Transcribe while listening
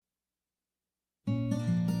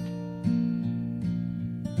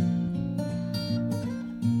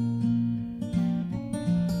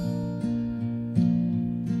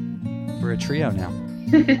trio now.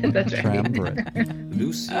 That's right. Triumvirate.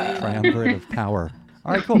 Lucy. Triumvirate of power.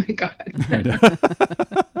 All right, cool. Oh my God.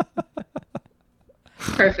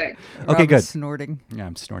 Perfect. Okay, good. Snorting. Yeah,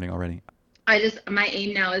 I'm snorting already. My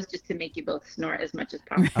aim now is just to make you both snort as much as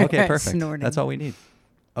possible. Okay, perfect. Snorting. That's all we need.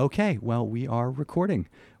 Okay, well, we are recording.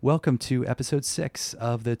 Welcome to episode 6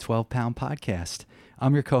 of the 12-Pound Podcast.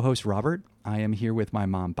 I'm your co-host, Robert. I am here with my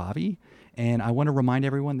mom, Bobbie, and I want to remind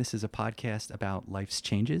everyone this is a podcast about life's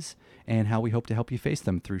changes and how we hope to help you face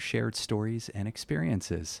them through shared stories and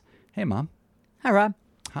experiences. Hey, Mom. Hi, Rob.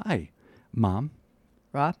 Hi. Mom.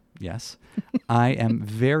 Rob? Yes. I am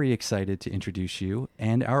very excited to introduce you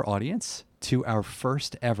and our audience to our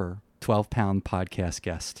first ever 12-Pound Podcast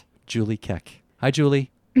guest, Julie Keck. Hi, Julie.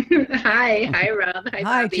 Hi, Rob. Hi,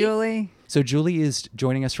 Hi, Bobbie. Julie. So Julie is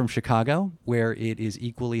joining us from Chicago, where it is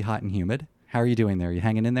equally hot and humid. How are you doing there? Are you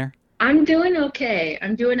hanging in there? I'm doing okay.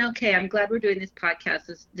 I'm glad we're doing this podcast.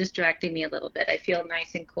 It's distracting me a little bit. I feel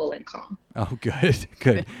nice and cool and calm. Oh, good,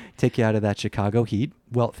 good. Take you out of that Chicago heat.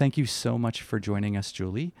 Well, thank you so much for joining us,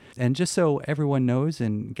 Julie. And just so everyone knows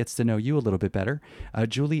and gets to know you a little bit better,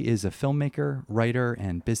 Julie is a filmmaker, writer,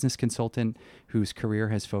 and business consultant whose career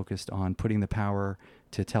has focused on putting the power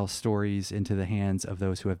to tell stories into the hands of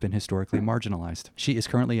those who have been historically marginalized. She is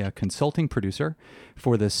currently a consulting producer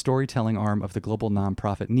for the storytelling arm of the global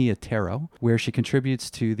nonprofit Nia Taro, where she contributes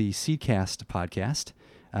to the Seedcast podcast,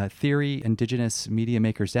 Theory Indigenous Media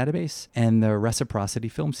Makers Database, and the Reciprocity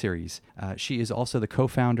film series. She is also the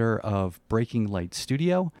co-founder of Breaking Light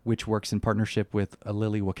Studio, which works in partnership with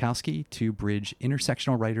Lily Wachowski to bridge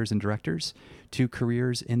intersectional writers and directors to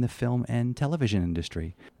careers in the film and television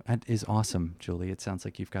industry. That is awesome, Julie. It sounds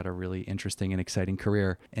like you've got a really interesting and exciting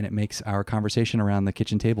career, and it makes our conversation around the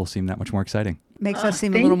kitchen table seem that much more exciting. Makes us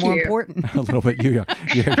seem a little more important. A little bit.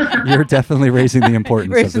 You're definitely raising the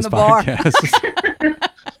importance Raising of this the bar. podcast.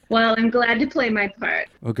 Well, I'm glad to play my part.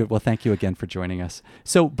 Well, good. Well, thank you again for joining us.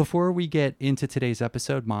 So before we get into today's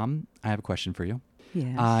episode, Mom, I have a question for you.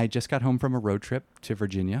 Yes. I just got home from a road trip to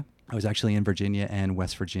Virginia. I was actually in Virginia and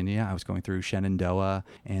West Virginia. I was going through Shenandoah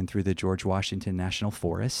and through the George Washington National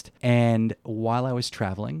Forest. And while I was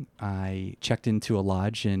traveling, I checked into a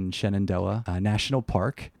lodge in Shenandoah National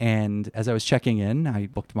Park. And as I was checking in, I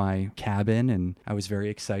booked my cabin, and I was very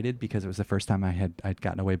excited because it was the first time I'd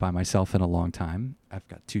gotten away by myself in a long time. I've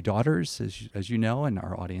got 2 daughters, as you know, and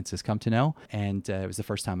our audience has come to know. And it was the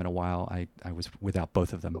first time in a while I was without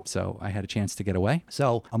both of them. So I had a chance to get away.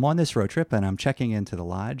 So I'm on this road trip, and I'm checking into the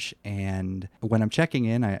lodge. And when I'm checking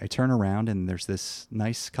in, I turn around, and there's this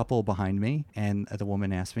nice couple behind me. And the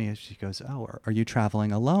woman asked me, she goes, "Oh, are you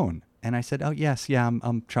traveling alone?" And I said, "Oh, yes. Yeah,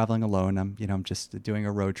 I'm traveling alone. I'm just doing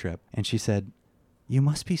a road trip." And she said, "You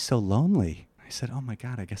must be so lonely." I said, "Oh my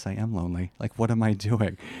God, I guess I am lonely. Like, what am I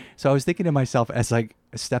doing?" So I was thinking to myself as I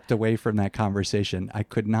stepped away from that conversation, I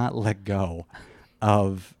could not let go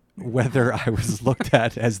of whether I was looked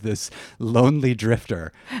at as this lonely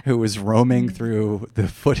drifter who was roaming through the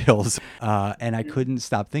foothills, and I couldn't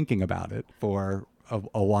stop thinking about it for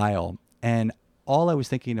a while. And all I was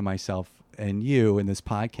thinking to myself and you in this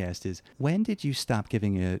podcast is, when did you stop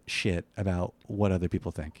giving a shit about what other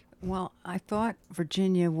people think? Well, I thought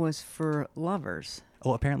Virginia was for lovers.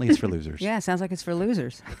 Oh, apparently it's for losers. Yeah, sounds like it's for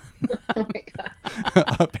losers. Oh my God.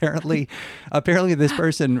 apparently this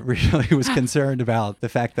person really was concerned about the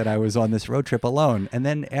fact that I was on this road trip alone. And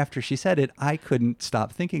then after she said it, I couldn't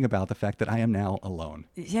stop thinking about the fact that I am now alone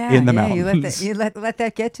in the mountains. You let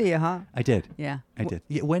that get to you, huh? I did. Yeah. I did.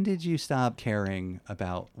 When did you stop caring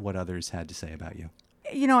about what others had to say about you?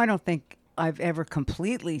 I don't think I've ever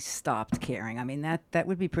completely stopped caring. I mean, that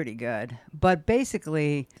would be pretty good. But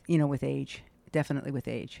basically, with age. Definitely with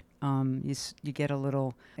age. You get a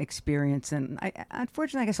little experience, and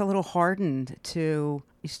unfortunately, I guess a little hardened you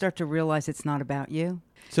start to realize it's not about you.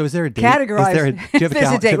 So is there a date? Categorize. Do you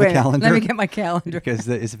have a calendar? Let me get my calendar. Because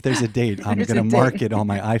if there's a date, I'm going to mark it on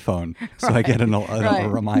my iPhone so I get a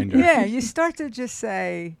reminder. Yeah, you start to just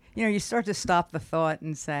say, you start to stop the thought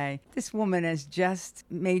and say, this woman has just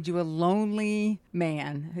made you a lonely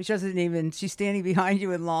man. She's standing behind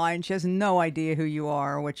you in line. She has no idea who you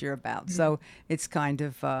are or what you're about. Mm-hmm. So it's kind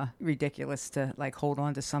of ridiculous to hold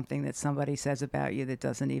on to something that somebody says about you that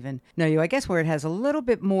doesn't even know you. I guess where it has a little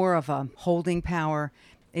bit more of a holding power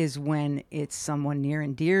is when it's someone near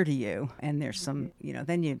and dear to you, and there's some,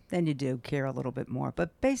 then you do care a little bit more.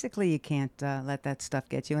 But basically, you can't let that stuff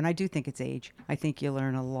get you. And I do think it's age. I think you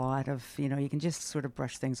learn a lot of, you can just sort of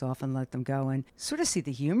brush things off and let them go, and sort of see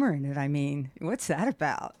the humor in it. I mean, what's that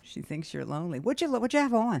about? She thinks you're lonely. What'd you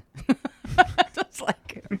have on? It's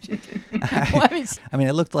like, I mean,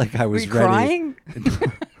 it looked like I was ready. Crying?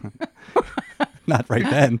 Not right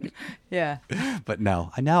then. Yeah. But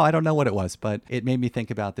no, now I don't know what it was, but it made me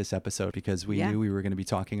think about this episode because we knew we were going to be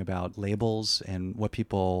talking about labels and what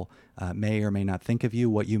people may or may not think of you,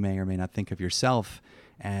 what you may or may not think of yourself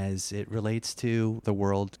as it relates to the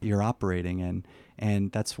world you're operating in.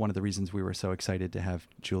 And that's one of the reasons we were so excited to have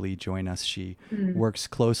Julie join us. She works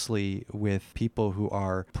closely with people who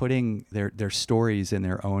are putting their stories in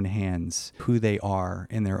their own hands, who they are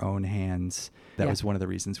in their own hands. That was one of the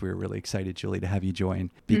reasons we were really excited, Julie, to have you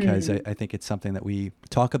join, because I think it's something that we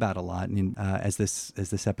talk about a lot. And as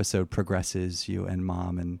this episode progresses, you and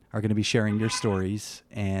Mom are going to be sharing your stories,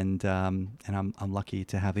 and I'm lucky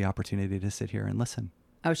to have the opportunity to sit here and listen.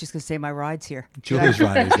 I was just going to say my ride's here. Julie's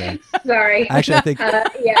ride is there. Sorry. Actually, I think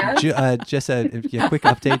yeah. just a quick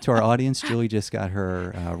update to our audience. Julie just got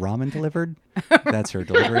her ramen delivered. That's her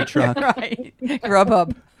delivery truck. Right.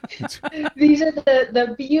 Grubhub. These are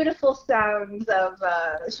the beautiful sounds of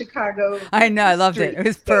Chicago. I know. I loved it. It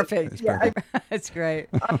was perfect. It's perfect. It's great.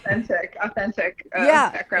 Authentic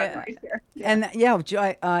background noise here. And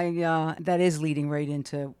that is leading right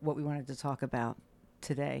into what we wanted to talk about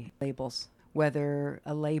today, labels. Whether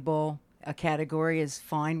a label, a category is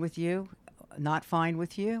fine with you, not fine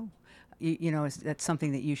with you, that's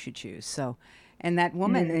something that you should choose. So, and that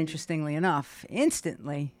woman, interestingly enough,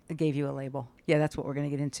 instantly gave you a label. Yeah, that's what we're going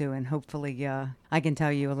to get into. And hopefully I can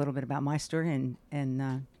tell you a little bit about my story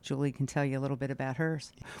and Julie can tell you a little bit about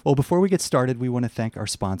hers. Well, before we get started, we want to thank our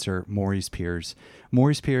sponsor, Maury's Piers.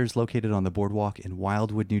 Maury's Piers, located on the boardwalk in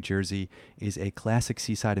Wildwood, New Jersey, is a classic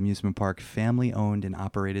seaside amusement park, family-owned and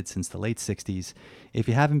operated since the late 60s. If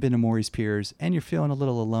you haven't been to Maury's Piers and you're feeling a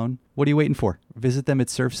little alone, what are you waiting for? Visit them at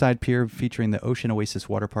Surfside Pier, featuring the Ocean Oasis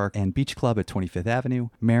Water Park and Beach Club at 25th Avenue,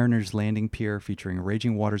 Mariner's Landing Pier, featuring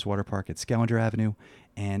Raging Waters Water Park at Scavenger Avenue,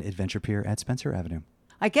 and Adventure Pier at Spencer Avenue.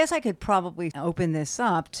 I guess I could probably open this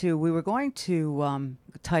up to, we were going to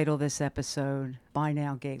title this episode Buy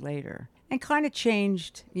Now, Gay Later, and kind of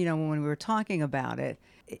changed, when we were talking about it.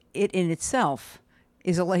 It in itself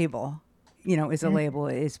is a label, is a label,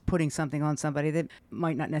 is putting something on somebody that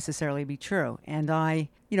might not necessarily be true. And I,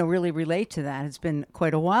 really relate to that. It's been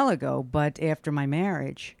quite a while ago, but after my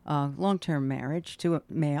marriage, long-term marriage to a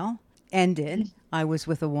male, ended. I was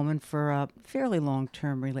with a woman for a fairly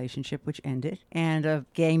long-term relationship, which ended. And a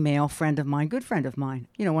gay male friend of mine, good friend of mine,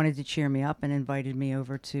 wanted to cheer me up and invited me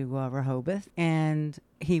over to Rehoboth. And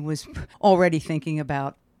he was already thinking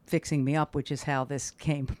about fixing me up, which is how this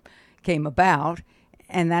came about.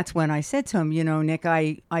 And that's when I said to him, Nick,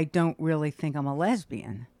 I don't really think I'm a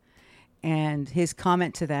lesbian. And his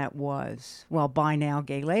comment to that was, well, buy now,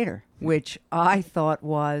 gay later, which I thought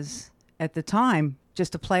was, at the time,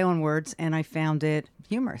 just a play on words, and I found it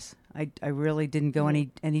humorous. I really didn't go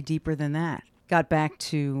any deeper than that. Got back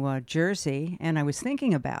to Jersey, and I was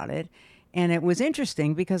thinking about it, and it was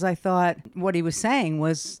interesting because I thought what he was saying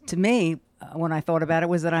was, to me, when I thought about it,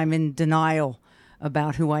 was that I'm in denial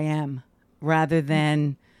about who I am, rather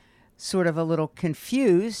than sort of a little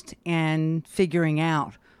confused and figuring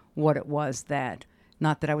out what it was that,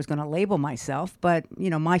 not that I was going to label myself, but,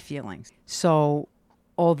 my feelings. So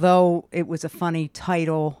although it was a funny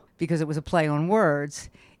title because it was a play on words,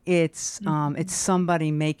 it's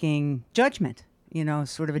somebody making judgment,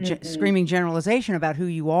 sort of a screaming generalization about who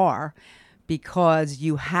you are because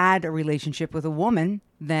you had a relationship with a woman,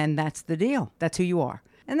 then that's the deal. That's who you are.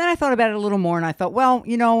 And then I thought about it a little more and I thought, well,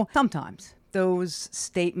 sometimes those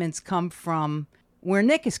statements come from where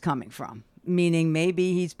Nick is coming from, meaning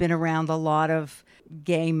maybe he's been around a lot of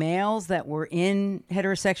gay males that were in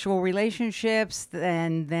heterosexual relationships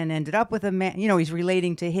and then ended up with a man. He's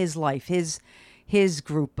relating to his life, his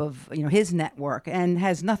group of, his network, and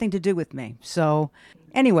has nothing to do with me. So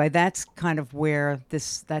anyway, that's kind of where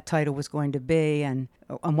that title was going to be and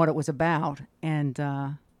what it was about. And,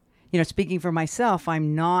 speaking for myself,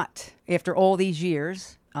 I'm not, after all these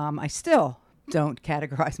years, I still don't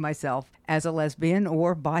categorize myself as a lesbian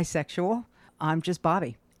or bisexual. I'm just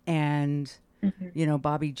Bobbie. And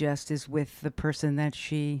Bobbie just is with the person that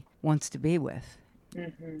she wants to be with.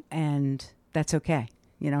 And that's okay.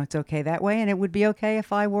 It's okay that way. And it would be okay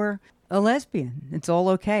if I were a lesbian. It's all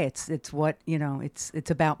okay. It's what,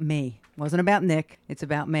 it's about me. It wasn't about Nick. It's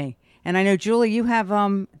about me. And I know, Julie, you have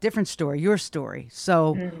different story, your story.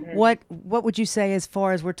 So what would you say as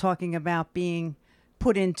far as we're talking about being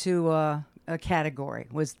put into a category?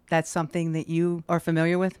 Was that something that you are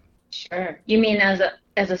familiar with? Sure. You mean as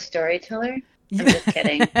a storyteller? I'm just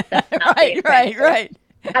kidding. That's not right.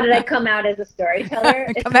 How did I come out as a storyteller?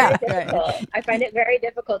 It's Come very out, right. difficult. I find it very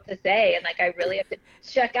difficult to say, and like I really have to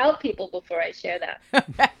check out people before I share that.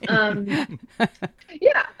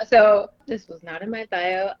 Yeah, so this was not in my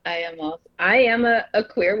bio. I am a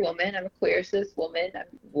queer woman. I'm a queer cis woman. I'm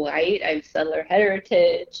white. I have settler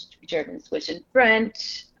heritage, German, Swiss, and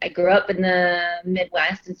French. I grew up in the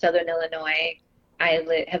Midwest in Southern Illinois.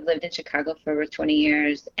 Have lived in Chicago for over 20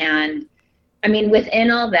 years. And I mean,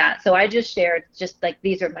 within all that, so I just shared just like,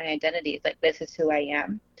 these are my identities, like this is who I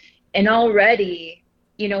am. And already,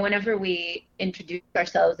 whenever we introduce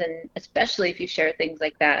ourselves, and especially if you share things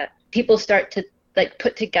like that, people start to like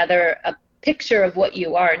put together a picture of what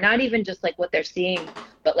you are, not even just like what they're seeing,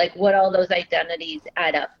 but like what all those identities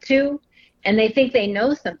add up to. And they think they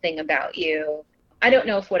know something about you. I don't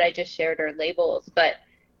know if what I just shared are labels, but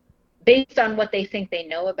based on what they think they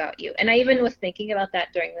know about you. And I even was thinking about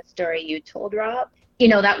that during the story you told, Rob.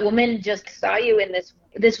 That woman just saw you in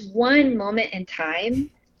this one moment in time,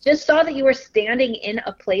 just saw that you were standing in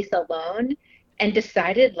a place alone and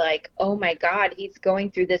decided like, oh my God, he's going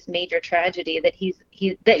through this major tragedy, that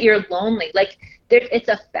that you're lonely. Like it's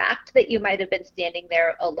a fact that you might have been standing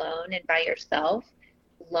there alone and by yourself.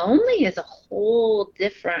 Lonely is a whole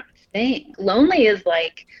different thing. Lonely is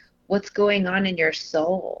like, what's going on in your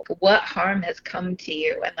soul? What harm has come to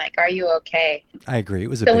you? And like, are you okay? I agree. It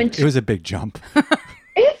was a big jump.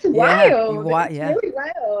 It's wild. It's yeah. really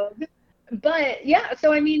wild. But yeah,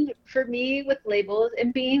 so I mean, for me with labels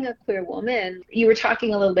and being a queer woman, you were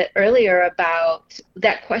talking a little bit earlier about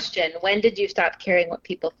that question, when did you stop caring what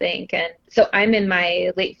people think? And so I'm in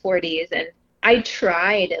my late 40s, and I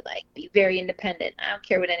try to like be very independent. I don't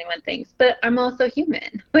care what anyone thinks, but I'm also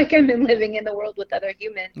human. Like I'm living in the world with other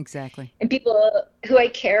humans. Exactly. And people who I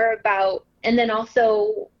care about, and then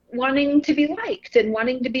also wanting to be liked and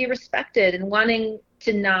wanting to be respected and wanting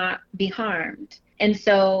to not be harmed. And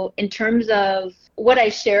so in terms of what I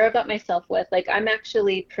share about myself with, like I'm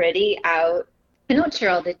actually pretty out. I don't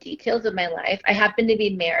share all the details of my life. I happen to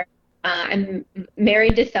be married. I'm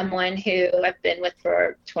married to someone who I've been with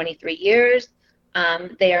for 23 years.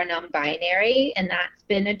 They are non-binary, and that's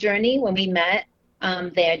been a journey. When we met,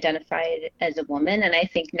 they identified as a woman, and I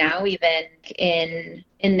think now even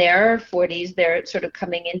in their 40s, they're sort of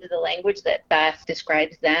coming into the language that best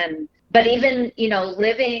describes them. But even,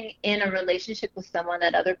 living in a relationship with someone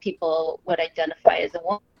that other people would identify as a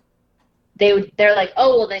woman, they're like,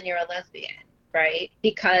 oh, well, then you're a lesbian, right?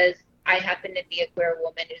 Because I happen to be a queer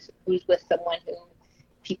woman who's with someone who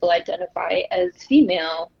people identify as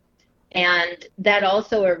female. And that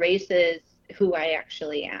also erases who I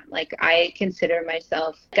actually am. Like I consider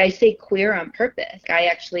myself, I say queer on purpose. I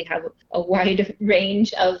actually have a wide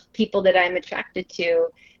range of people that I'm attracted to,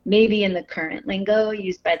 maybe in the current lingo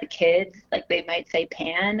used by the kids, like they might say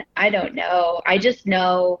pan. I don't know. I just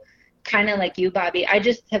know, kind of like you, Bobbie, I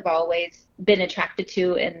just have always been attracted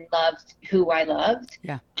to and loved who I loved.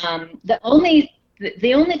 Yeah. The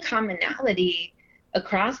only commonality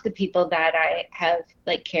across the people that I have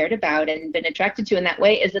like cared about and been attracted to in that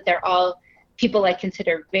way is that they're all people I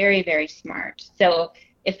consider very, very smart. So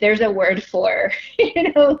if there's a word for,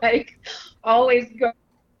 like always go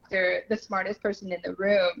after the smartest person in the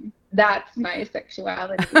room, that's my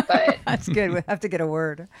sexuality. But That's good. We have to get a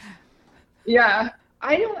word. yeah.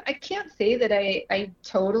 I can't say that I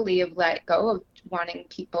totally have let go of wanting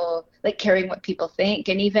people, like caring what people think.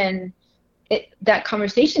 And even that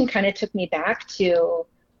conversation kind of took me back to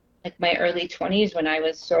like my early 20s when I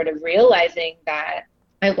was sort of realizing that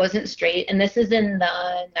I wasn't straight. And this is in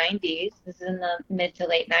the 90s. This is in the mid to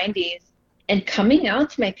late 90s. And coming out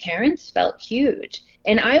to my parents felt huge.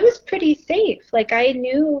 And I was pretty safe. Like I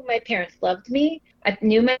knew my parents loved me. I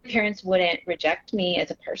knew my parents wouldn't reject me as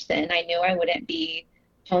a person. I knew I wouldn't be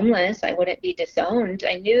homeless. I wouldn't be disowned.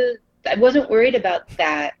 I wasn't worried about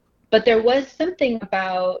that. But there was something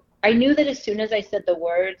about, I knew that as soon as I said the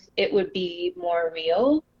words, it would be more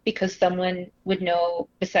real because someone would know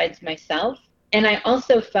besides myself. And I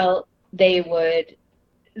also felt they would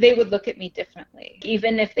look at me differently.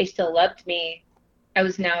 Even if they still loved me, I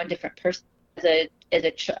was now a different person. As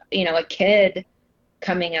a kid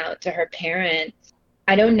coming out to her parents,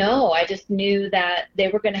 I don't know. I just knew that they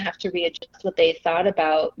were going to have to readjust what they thought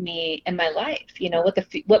about me and my life.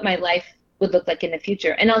 What my life would look like in the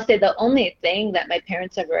future. And I'll say the only thing that my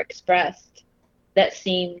parents ever expressed that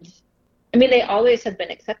seemed, I mean, they always have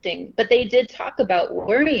been accepting, but they did talk about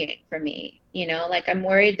worrying for me. Like I'm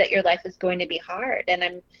worried that your life is going to be hard, and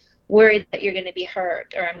I'm worried that you're going to be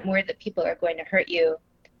hurt, or I'm worried that people are going to hurt you.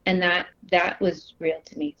 And that was real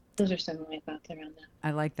to me. Those are some of my thoughts around that.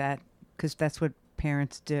 I like that because that's what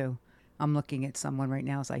parents do. I'm looking at someone right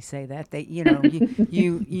now as I say that. They, you know,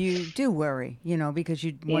 you do worry, you know, because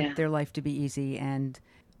you want their life to be easy. And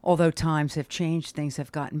although times have changed, things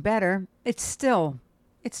have gotten better, it's still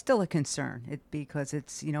a concern because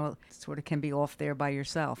it's, you know, it sort of can be off there by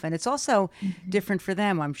yourself. And it's also different for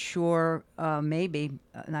them. I'm sure, maybe,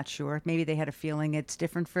 not sure, maybe they had a feeling it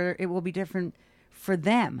will be different for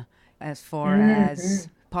them as far as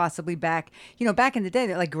possibly back in the day,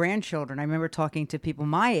 they're like grandchildren. I remember talking to people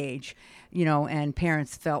my age, you know, and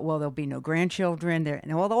parents felt, well, there'll be no grandchildren there.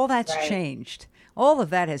 And all that's changed. All of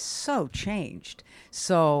that has so changed.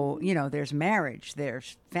 So, you know, there's marriage,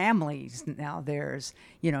 there's families now, there's,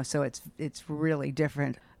 you know, so it's really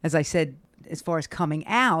different. As I said, as far as coming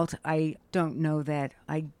out, I don't know that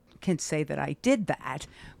I can say that I did that,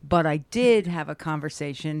 but I did have a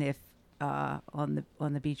conversation on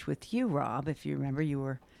the beach with you, Rob. If you remember, you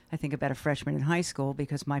were, I think, about a freshman in high school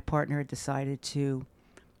because my partner had decided to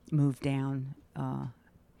move down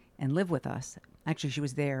and live with us. Actually, she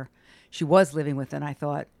was there. She was living with, and I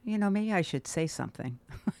thought, you know, maybe I should say something.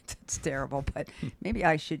 It's terrible, but maybe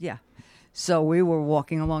I should, yeah. So we were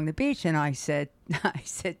walking along the beach, and I said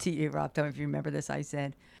to you, Rob, tell me if you remember this. I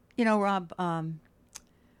said, you know, Rob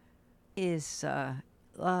is,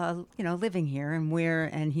 you know, living here,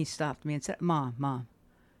 and he stopped me and said, Mom,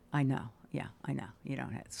 I know. Yeah, I know. You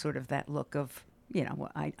don't have sort of that look of, you know,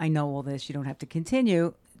 I know all this. You don't have to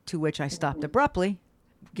continue, to which I stopped abruptly,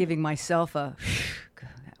 giving myself a,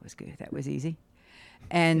 that was good. That was easy.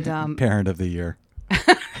 And Parent of the year.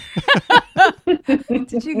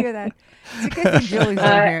 Did you hear that? It's a good thing Julie's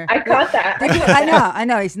on here. I caught that. I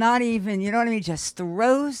know. He's not even, you know what I mean? Just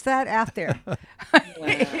throws that out there.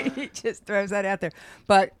 He just throws that out there.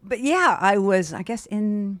 But yeah, I was, I guess,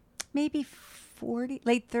 in maybe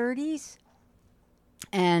late 30s.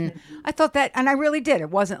 And I thought that, and I really did. It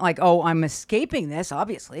wasn't like, oh, I'm escaping this,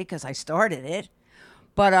 obviously, because I started it.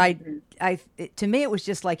 But to me, it was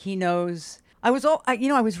just like he knows. I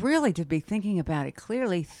was really, to be thinking about it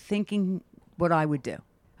clearly, thinking what I would do.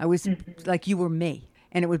 I was like, you were me.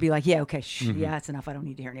 And it would be like, yeah, okay, yeah, that's enough. I don't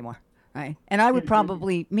need to hear anymore. Right. And I would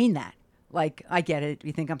probably mean that. Like, I get it.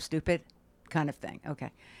 You think I'm stupid? Kind of thing.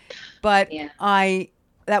 Okay. But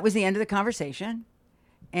that was the end of the conversation.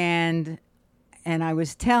 And I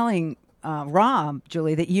was telling Rob,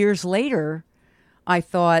 Julie, that years later, I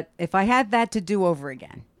thought if I had that to do over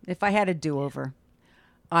again, if I had a do-over,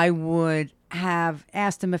 I would have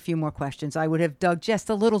asked him a few more questions. I would have dug just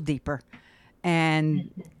a little deeper.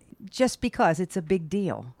 And just because it's a big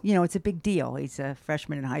deal. You know, it's a big deal. He's a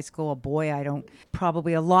freshman in high school, a boy.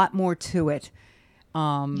 Probably a lot more to it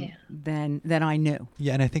than I knew.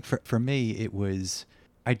 Yeah, and I think for me,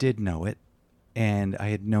 I did know it. And I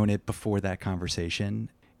had known it before that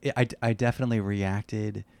conversation. I definitely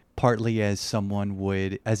reacted partly as someone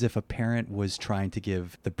would, as if a parent was trying to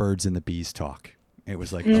give the birds and the bees talk. It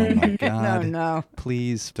was like, oh my God, no.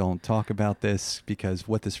 Please don't talk about this, because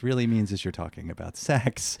what this really means is you're talking about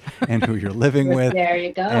sex and who you're living with. There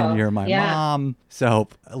you go. And you're my mom. So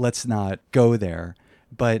let's not go there.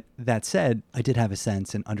 But that said, I did have a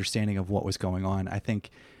sense and understanding of what was going on. I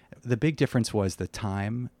think the big difference was the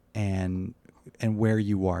time and where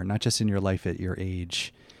you are, not just in your life at your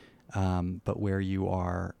age, but where you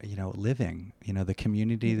are, you know, living, you know, the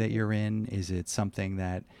community that you're in. Is it something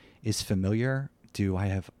that is familiar? Do I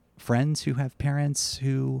have friends who have parents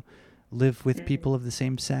who live with people of the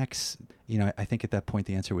same sex? You know, I think at that point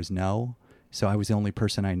the answer was no. So I was the only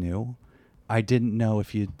person I knew. I didn't know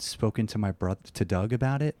if you'd spoken to Doug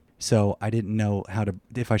about it. So I didn't know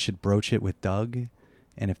if I should broach it with Doug.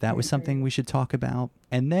 And if that was something we should talk about.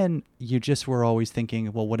 And then you just were always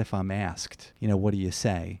thinking, well, what if I'm asked? You know, what do you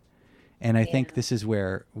say? And I think this is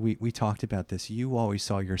where we talked about this. You always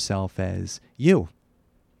saw yourself as you.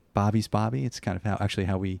 Bobbie's Bobbie. It's kind of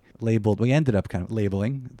how we ended up kind of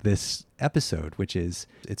labeling this episode, which is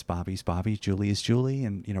it's Bobbie's Bobbie, Julie is Julie,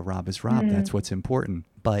 and, you know, Rob is Rob. That's what's important.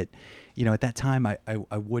 But, you know, at that time,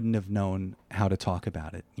 I wouldn't have known how to talk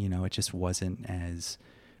about it. You know, it just wasn't as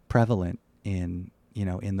prevalent in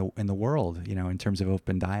the world, you know, in terms of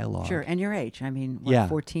open dialogue. Sure. And your age. I mean,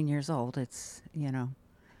 14 years old. It's, you know,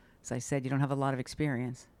 as I said, you don't have a lot of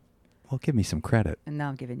experience. Well, give me some credit. And now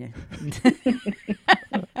I'm giving you.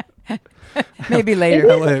 Maybe later.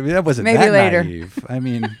 That wasn't Maybe that later. naive. I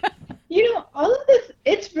mean, you know, all of this,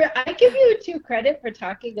 I give you too credit for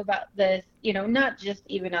talking about this, you know, not just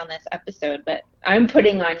even on this episode, but I'm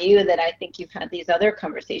putting on you that I think you've had these other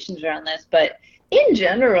conversations around this. But in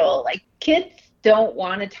general, like, kids don't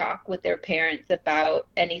want to talk with their parents about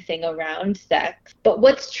anything around sex. But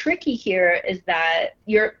what's tricky here is that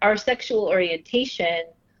our sexual orientation,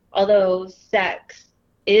 although sex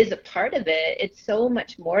is a part of it. It's so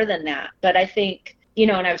much more than that. But I think, you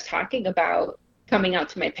know, and I was talking about coming out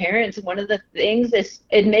to my parents, one of the things is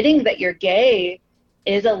admitting that you're gay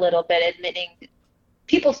is a little bit admitting,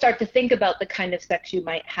 people start to think about the kind of sex you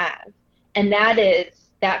might have. And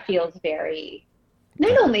that feels very,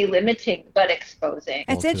 not only limiting, but exposing.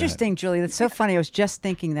 It's interesting, Julie. That's so funny. I was just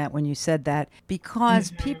thinking that when you said that,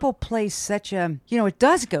 because people place such a, you know, it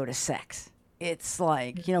does go to sex. It's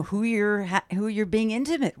like, you know, who you're being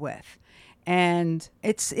intimate with. And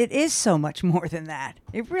it is so much more than that.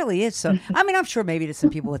 It really is. So, I mean, I'm sure maybe to some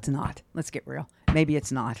people it's not. Let's get real. Maybe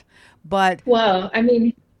it's not. But well, I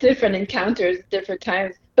mean, different encounters, different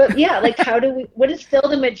times. But yeah, like what is still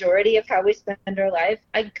the majority of how we spend our life?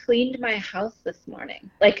 I cleaned my house this morning.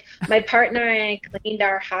 Like my partner and I cleaned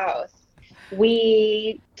our house.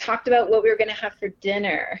 We talked about what we were going to have for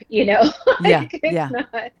dinner, you know?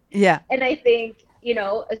 Yeah. And I think, you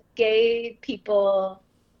know, gay people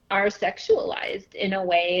are sexualized in a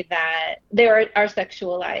way that we are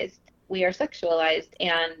sexualized,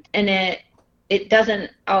 and it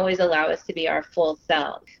doesn't always allow us to be our full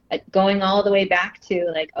self. Like going all the way back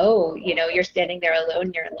to like, oh, you know, you're standing there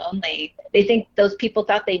alone, you're lonely. They think those people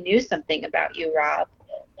thought they knew something about you, Rob.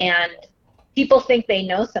 And people think they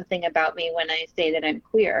know something about me when I say that I'm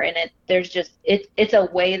queer. And it's a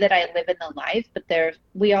way that I live in the life, but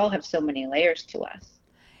we all have so many layers to us.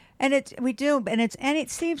 And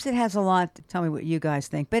it seems it has a lot. Tell me what you guys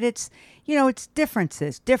think. But it's, you know, it's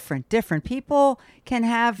differences, different people tend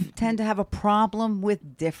to have a problem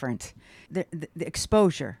with different, the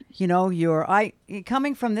exposure. You know,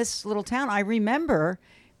 coming from this little town, I remember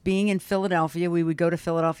being in Philadelphia. We would go to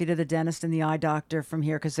Philadelphia to the dentist and the eye doctor from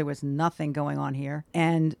here because there was nothing going on here.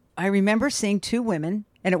 And I remember seeing two women,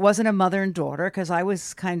 and it wasn't a mother and daughter because I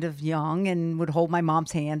was kind of young and would hold my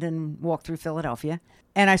mom's hand and walk through Philadelphia.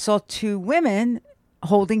 And I saw two women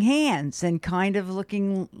holding hands and kind of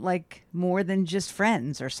looking like more than just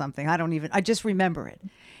friends or something. I just remember it.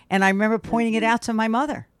 And I remember pointing it out to my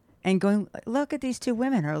mother and going, look at these two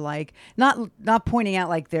women, or like, not pointing out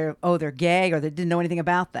like they're gay or they didn't know anything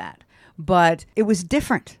about that. But it was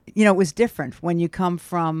different. You know, it was different when you come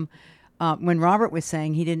from, when Robert was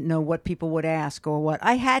saying he didn't know what people would ask or what.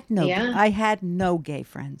 I had no gay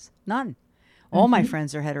friends, none. All my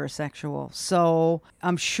friends are heterosexual. So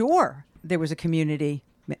I'm sure there was a community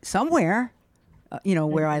somewhere, you know,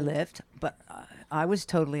 where I lived, but I was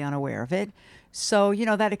totally unaware of it. So, you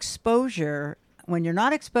know, that exposure, when you're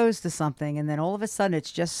not exposed to something and then all of a sudden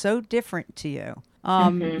it's just so different to you.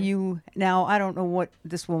 Now, I don't know what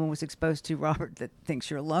this woman was exposed to, Robert, that thinks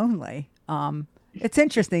you're lonely. It's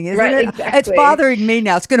interesting, isn't it? Exactly. It's bothering me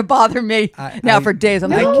now. It's going to bother me for days.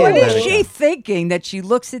 I'm like, what is she thinking that she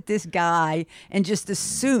looks at this guy and just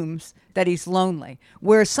assumes that he's lonely,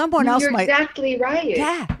 where someone else might. You're exactly right.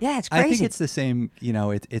 Yeah, it's crazy. I think it's the same. You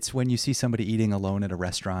know, it's when you see somebody eating alone at a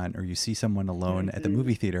restaurant or you see someone alone at the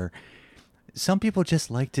movie theater. Some people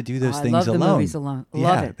just like to do those things alone. I love the movies alone.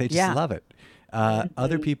 Love it. They just love it.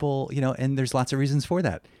 Other people, you know, and there's lots of reasons for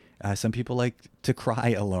that. Some people like to cry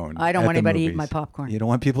alone. I don't want anybody eating my popcorn. You don't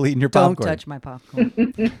want people eating your popcorn. Don't touch my popcorn.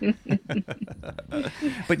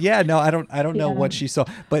 But yeah, no, I don't know what she saw.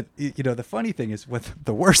 But you know, the funny thing is, what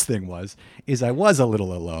the worst thing was I was a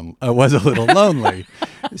little alone. I was a little lonely.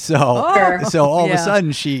 So all of a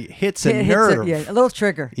sudden she hits a nerve. A little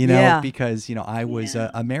trigger. You know, because you know I was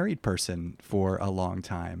a married person for a long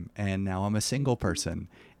time, and now I'm a single person.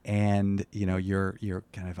 And you know, you're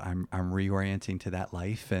kind of I'm reorienting to that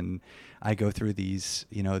life, and I go through these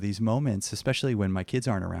moments, especially when my kids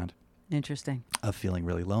aren't around. Interesting. Of feeling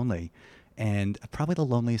really lonely, and probably the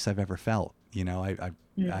loneliest I've ever felt. You know,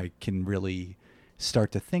 I can really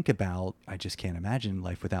start to think about. I just can't imagine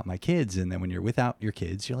life without my kids. And then when you're without your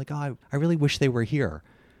kids, you're like, oh, I really wish they were here.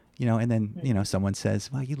 You know, and then you know someone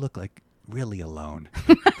says, well, you look like really alone.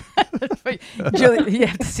 Julie, you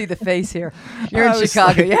have to see the face here. You're in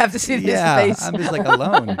Chicago. You have to see this face. I'm just like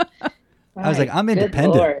alone. I was like, I'm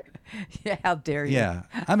independent. Yeah, how dare you? Yeah,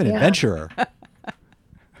 I'm an adventurer.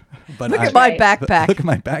 But look at my backpack. Look at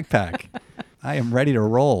my backpack. I am ready to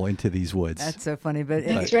roll into these woods. That's so funny, but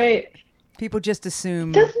that's right. People just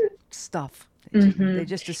assume stuff. They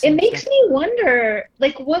just assume. It makes me wonder,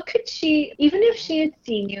 like, what could she, even if she had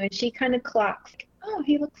seen you and she kind of clocks, oh,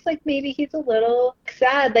 he looks like maybe he's a little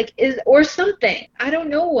sad, like, or something. I don't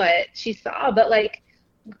know what she saw, but like,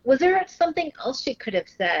 was there something else she could have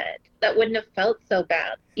said that wouldn't have felt so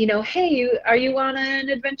bad? You know, hey, are you on an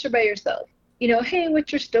adventure by yourself? You know, hey,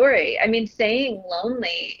 what's your story? I mean, saying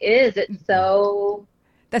lonely it's so.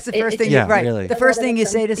 That's the first thing, right? Really. The first thing you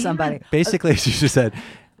say to somebody. Basically, she just said,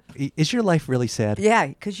 "Is your life really sad?" Yeah,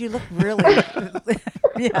 because you look really.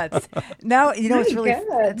 Yeah. No, you know, it's really,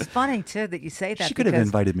 God. it's funny too that you say that. She could have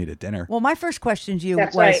invited me to dinner. Well, my first question to you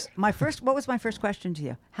That's was, right. what was my first question to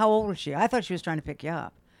you? How old was she? I thought she was trying to pick you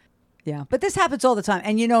up. Yeah. But this happens all the time.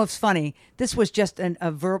 And you know, it's funny. This was just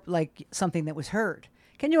a verb, like something that was heard.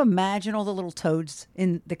 Can you imagine all the little toads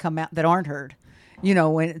that come out that aren't heard? You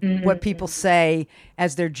know, what people say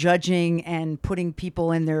as they're judging and putting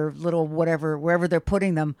people in their little whatever, wherever they're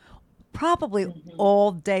putting them, probably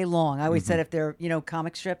all day long. I always said if they're, you know,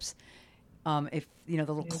 comic strips, if, you know,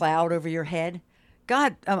 the little cloud over your head.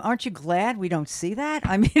 God, aren't you glad we don't see that?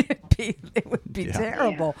 I mean, it would be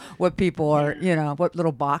terrible what people are, you know, what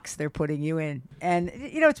little box they're putting you in. And,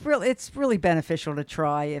 you know, it's really beneficial to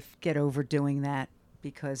try get over doing that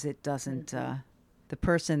because it doesn't, the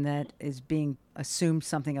person that is being assumed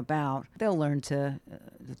something about, they'll learn to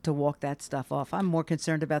walk that stuff off. I'm more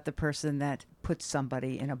concerned about the person that puts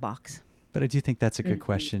somebody in a box. But I do think that's a good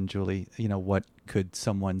question, Julie. You know, what could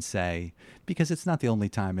someone say? Because it's not the only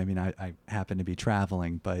time. I mean, I happen to be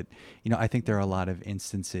traveling, but, you know, I think there are a lot of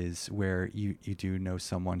instances where you do know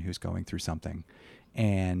someone who's going through something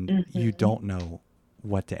and you don't know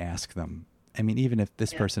what to ask them. I mean, even if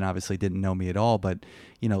this person obviously didn't know me at all, but,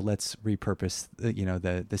 you know, let's repurpose, you know,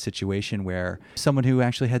 the situation where someone who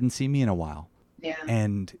actually hadn't seen me in a while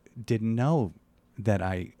and didn't know that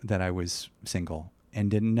I was single and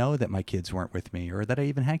didn't know that my kids weren't with me or that I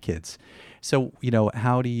even had kids. So, you know,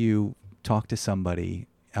 how do you talk to somebody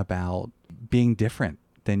about being different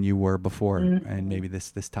than you were before? And maybe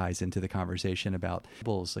this ties into the conversation about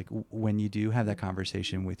bulls. Like when you do have that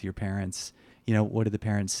conversation with your parents, you know, what did the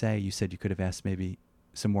parents say? You said you could have asked maybe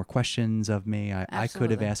some more questions of me. I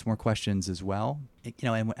could have asked more questions as well. You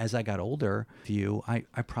know, and as I got older,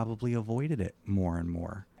 I probably avoided it more and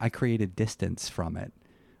more. I created distance from it.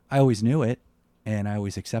 I always knew it and I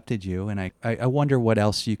always accepted you. And I wonder what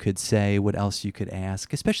else you could say, what else you could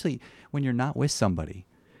ask, especially when you're not with somebody.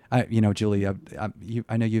 You know, Julie,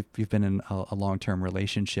 I know you've been in a long-term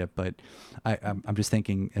relationship, but I'm just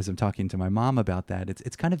thinking as I'm talking to my mom about that,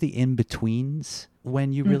 it's kind of the in-betweens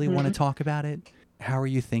when you really want to talk about it. How are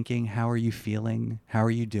you thinking? How are you feeling? How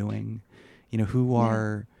are you doing? You know,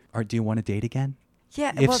 do you want to date again?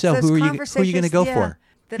 Yeah. If so, who are you going to go for?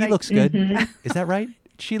 He looks good. Is that right?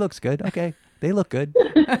 She looks good. Okay. They look good.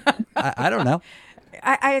 I don't know.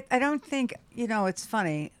 I don't think, you know, it's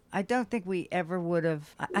funny. I don't think we ever would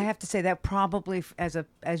have. I have to say that probably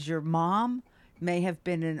as your mom may have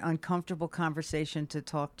been an uncomfortable conversation to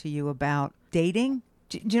talk to you about dating.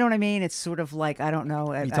 Do you know what I mean? It's sort of like, I don't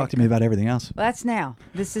know. You talk to me about everything else. Well, that's now.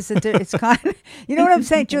 This is it's kind of, you know what I'm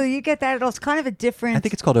saying, Julie? You get that at all? It's kind of a different. I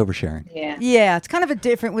think it's called oversharing. Yeah. Yeah, it's kind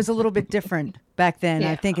of was a little bit different back then.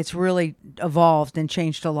 I think it's really evolved and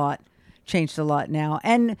changed a lot now.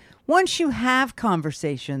 And once you have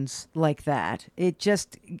conversations like that, it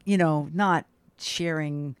just, you know, not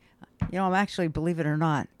sharing, you know, I'm actually, believe it or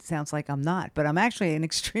not, it sounds like I'm not, but I'm actually an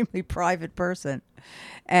extremely private person.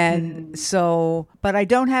 And so, but I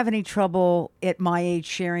don't have any trouble at my age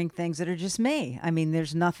sharing things that are just me. I mean,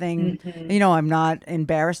 there's nothing, you know, I'm not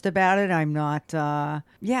embarrassed about it. I'm not,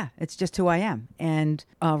 it's just who I am. And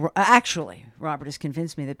actually, Robert has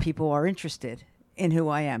convinced me that people are interested in who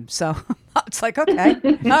I am. So it's like, okay,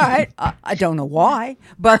 all right. I don't know why,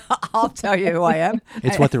 but I'll tell you who I am.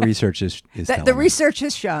 It's what the research is telling the us. research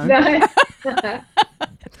has shown.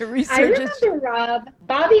 The research I remember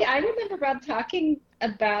I remember Rob talking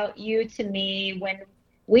about you to me when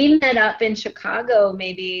we met up in Chicago,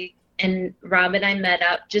 maybe, and Rob and I met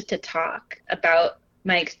up just to talk about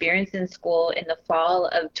my experience in school in the fall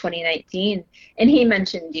of 2019. And he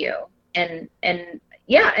mentioned you and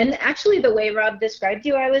yeah, and actually the way Rob described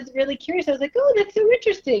you, I was really curious. I was like, oh, that's so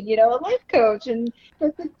interesting, you know, a life coach, and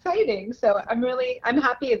that's exciting. So I'm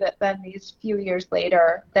happy that then these few years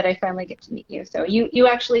later that I finally get to meet you. So you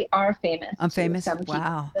actually are famous. I'm famous? Some people,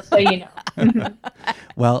 wow. just so you know.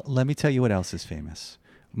 Well, let me tell you what else is famous.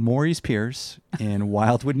 Maury's Piers in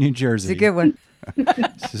Wildwood, New Jersey. It's a good one.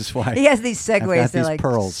 This is why he has these segues. I've got They're these like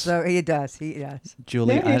pearls. So he does.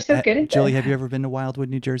 Julie, No, you're so good at Julie, that. have you ever been to Wildwood,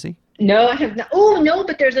 New Jersey? No, I have not. Oh, no,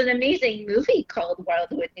 but there's an amazing movie called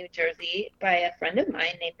Wildwood, New Jersey by a friend of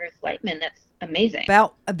mine named Ruth Lightman. That's amazing.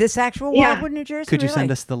 About this actual Wildwood, New Jersey? Could you really?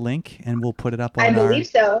 send us the link and we'll put it up on I believe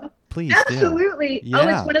so. Please Absolutely. do. Oh,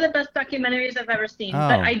 Yeah. it's one of the best documentaries I've ever seen. Oh.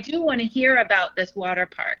 But I do want to hear about this water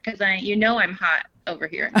park because I'm hot over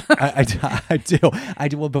here. I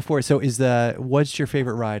do. Well, before, so what's your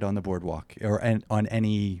favorite ride on the boardwalk or on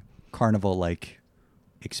any carnival like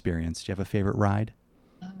experience? Do you have a favorite ride?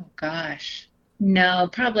 Oh gosh. No,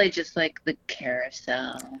 probably just like the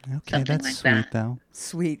carousel. Okay, Something that's like sweet that. though.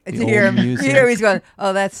 Sweet. The To old hear him, music. you know, he's going,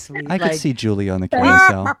 oh, that's sweet. I could Like, see Julie on the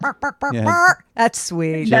carousel. Yeah, that's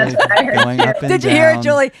sweet. That's what I heard going too. up and Did you hear it, down.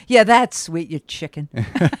 Julie? Yeah, that's sweet, you chicken.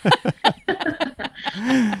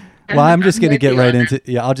 Well, I'm just going to with get you right on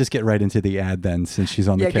into I'll just get right into the ad then, since she's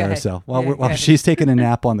on the Yeah, go ahead. carousel. While, Yeah, while go ahead. she's taking a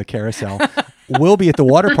nap on the carousel, we'll be at the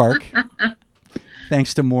water park.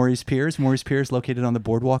 Thanks to Maury's Piers. Maury's Piers, located on the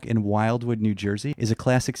boardwalk in Wildwood, New Jersey, is a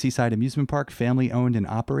classic seaside amusement park, family owned and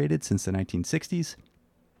operated since the 1960s.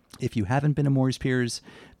 If you haven't been to Maury's Piers,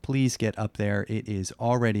 please get up there. It is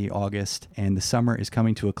already August and the summer is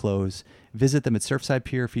coming to a close. Visit them at Surfside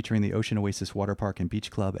Pier, featuring the Ocean Oasis Water Park and Beach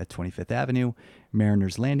Club at 25th Avenue,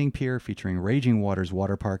 Mariners Landing Pier, featuring Raging Waters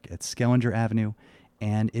Water Park at Skellinger Avenue,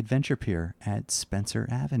 and Adventure Pier at Spencer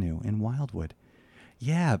Avenue in Wildwood.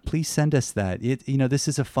 Yeah, please send us that. This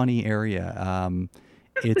is a funny area.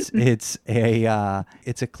 It's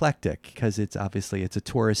eclectic because it's a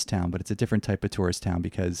tourist town, but it's a different type of tourist town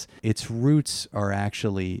because its roots are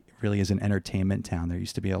actually really as an entertainment town. There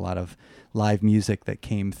used to be a lot of live music that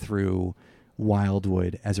came through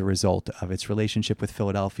Wildwood as a result of its relationship with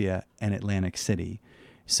Philadelphia and Atlantic City.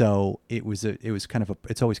 So it's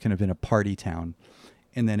always kind of been a party town.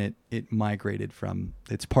 And then it migrated from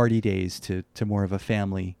its party days to more of a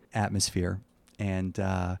family atmosphere, and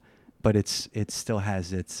but it still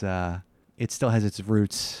has its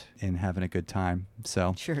roots in having a good time.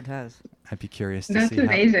 So Sure does. I'd be curious to That's see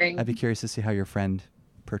amazing. I'd be curious to see how your friend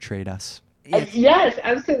portrayed us. Yes,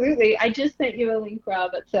 absolutely. I just sent you a link,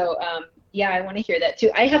 Robert. So yeah, I want to hear that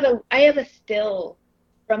too. I have a still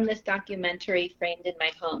from this documentary framed in my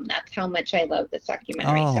home. That's how much I love this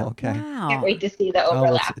documentary. Oh, So okay. I Wow. can't wait to see the Oh,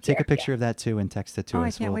 overlap. take a here. picture of that too and text it to Oh,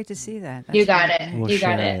 us. I can't wait to see that. You That's got really it. nice. You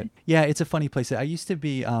got share it. Yeah, it's a funny place. I used to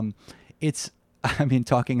be.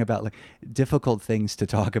 Talking about like difficult things to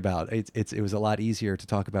talk about. It was a lot easier to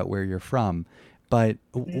talk about where you're from, but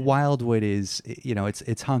Wildwood is,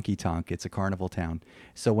 it's honky tonk. It's a carnival town.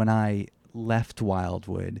 So when I left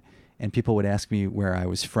Wildwood, and people would ask me where I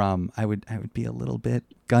was from, I would be a little bit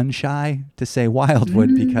gun shy to say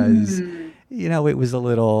Wildwood because it was a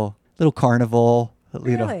little carnival.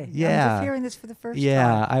 Really? Yeah. I'm just hearing this for the first Yeah,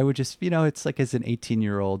 time. I would just, it's like as an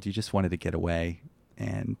 18-year-old, you just wanted to get away.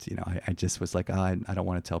 And, I just was like, I don't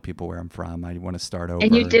want to tell people where I'm from. I want to start over.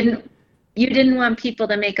 And you didn't want people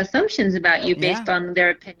to make assumptions about you based Yeah. on their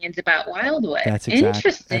opinions about Wildwood. That's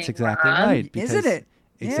Interesting. exactly Rob. right. Isn't it?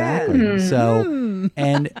 Exactly. Yeah. So,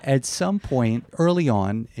 and at some point early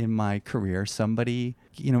on in my career, somebody,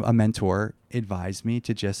 a mentor advised me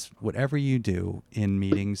to just, whatever you do in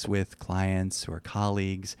meetings with clients or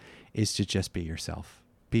colleagues, is to just be yourself.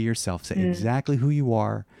 Be yourself. Say exactly who you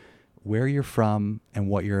are, where you're from, and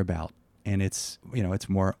what you're about. And it's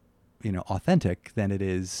more, authentic than it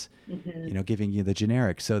is, giving you the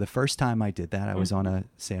generic. So the first time I did that, I was on a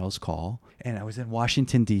sales call, and I was in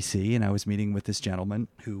Washington, D.C., and I was meeting with this gentleman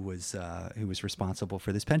who was responsible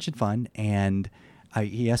for this pension fund. And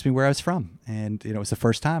he asked me where I was from. And, it was the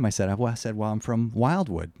first time I said, well, I'm from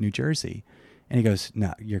Wildwood, New Jersey. And he goes,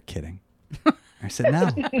 no, you're kidding. I said, no.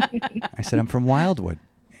 I said, I'm from Wildwood.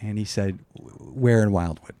 And he said, where in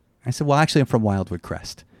Wildwood? I said, well, actually, I'm from Wildwood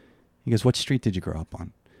Crest. He goes, what street did you grow up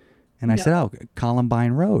on? And I said, oh,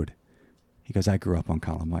 Columbine Road. He goes, I grew up on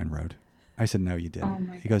Columbine Road. I said, no, you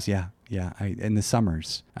didn't. He goes, yeah. In the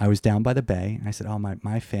summers, I was down by the bay. I said, oh,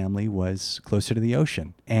 my family was closer to the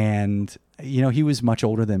ocean. And, he was much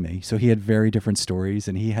older than me. So he had very different stories,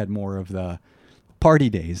 and he had more of the party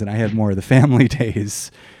days, and I had more of the family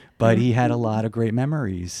days. But he had a lot of great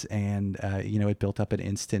memories, and, it built up an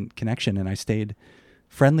instant connection. And I stayed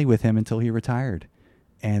friendly with him until he retired.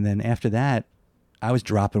 And then after that, I was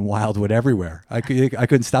dropping Wildwood everywhere. I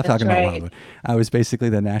couldn't stop talking about Wildwood. I was basically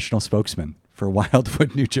the national spokesman for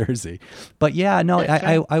Wildwood, New Jersey. But yeah, no,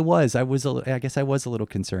 I guess I was a little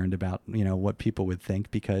concerned about, what people would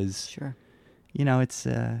think because, Sure. It's,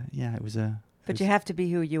 it was a. But you have to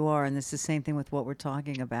be who you are, and it's the same thing with what we're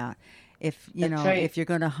talking about. If if you're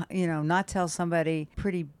going to not tell somebody a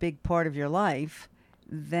pretty big part of your life,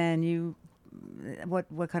 then what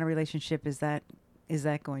kind of relationship is that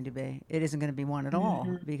going to be? It isn't going to be one at all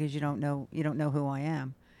because you don't know who I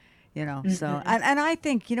am. So and I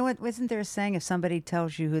think what, isn't there a saying, if somebody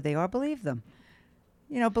tells you who they are, believe them.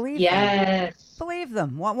 Believe them. Yes. Believe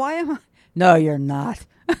them. Why am I? No, you're not.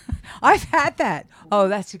 I've had that. Oh,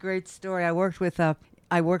 that's a great story. I worked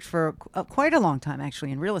for quite a long time,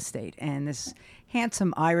 actually, in real estate, and this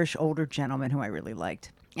handsome Irish older gentleman who I really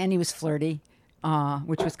liked. And he was flirty,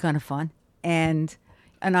 which was kind of fun. And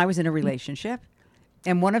I was in a relationship,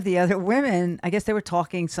 And one of the other women, I guess they were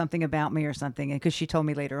talking something about me or something, because she told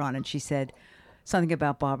me later on, and she said something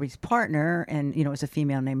about Bobbie's partner, and it was a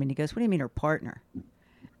female name, and he goes, "What do you mean her partner?"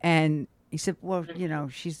 And he said, "Well,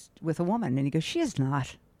 she's with a woman," and he goes, "She is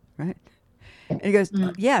not, right?" And he goes,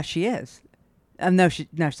 "Yeah, she is." No,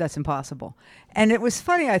 that's impossible. And it was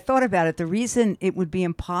funny. I thought about it. The reason it would be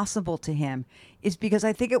impossible to him is because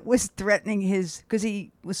I think it was threatening because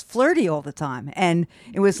he was flirty all the time. And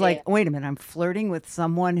it was like, wait a minute, I'm flirting with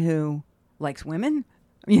someone who likes women?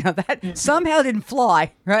 That somehow didn't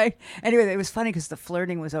fly, right? Anyway, it was funny because the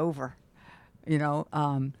flirting was over,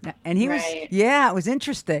 and he was, it was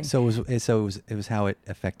interesting. So it was how it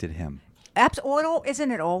affected him. Absolutely. Isn't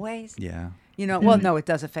it always? Yeah. Well, no, it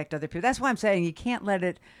does affect other people. That's why I'm saying you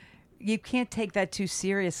can't take that too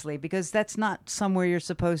seriously, because that's not somewhere you're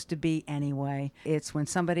supposed to be anyway. It's when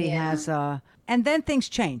somebody has, and then things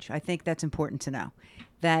change. I think that's important to know,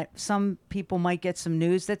 that some people might get some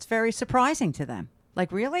news that's very surprising to them.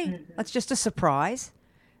 Like, really? That's just a surprise.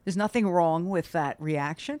 There's nothing wrong with that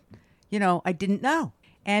reaction. I didn't know.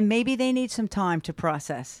 And maybe they need some time to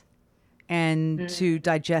process and to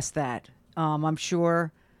digest that. I'm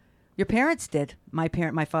sure your parents did. My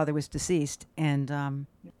father was deceased, and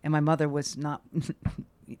my mother was not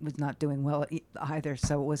doing well either.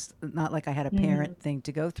 So it was not like I had a parent thing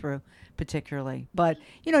to go through particularly. But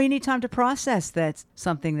you need time to process. That's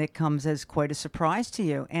something that comes as quite a surprise to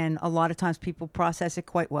you, and a lot of times people process it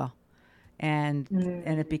quite well, and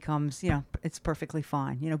it becomes it's perfectly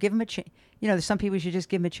fine. Give them a chance. There's some people you should just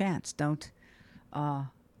give them a chance. Don't let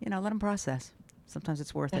them process. Sometimes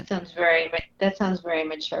it's worth it. That sounds very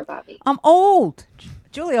mature, Bobbie. I'm old,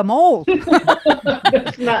 Julie. I'm old.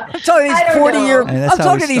 It's not. I'm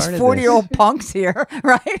talking to these 40-year-old punks here,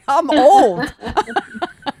 right? I'm old.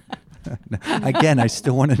 Again, I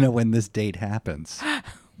still want to know when this date happens.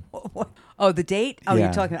 Oh, the date? Oh, yeah.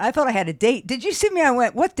 You're talking. I thought I had a date. Did you see me? I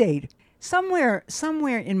went, what date? Somewhere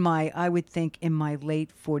in my, I would think in my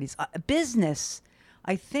late 40s. Business.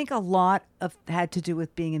 I think a lot of had to do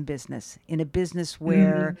with being in a business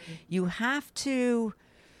where you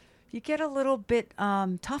get a little bit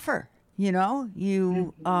tougher, I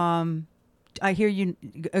hear you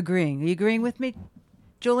agreeing. Are you agreeing with me,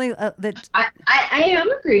 Julie? That I am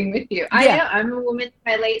agreeing with you. I'm a woman in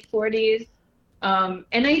my late 40s. And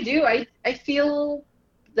I feel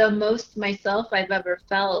the most myself I've ever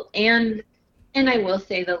felt. And I will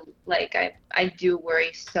say I do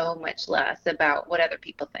worry so much less about what other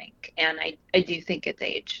people think. And I do think it's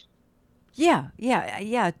age. Yeah,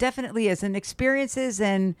 it definitely is. And experiences,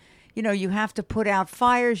 and, you have to put out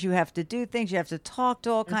fires. You have to do things. You have to talk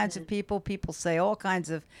to all kinds of people. People say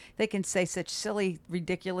they can say such silly,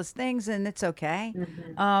 ridiculous things, and it's okay.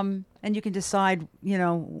 And you can decide,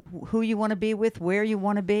 who you want to be with, where you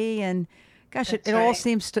want to be. And gosh, it all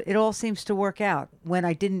seems to work out. When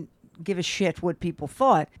I didn't give a shit what people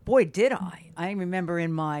thought, boy, did I. I remember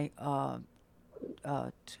in my, I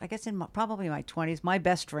guess probably my 20s, my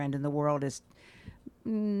best friend in the world is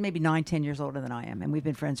maybe 9-10 years older than I am, and we've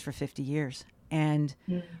been friends for 50 years. And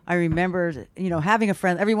I remember, having a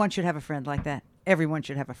friend. Everyone should have a friend like that. Everyone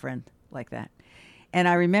should have a friend like that. And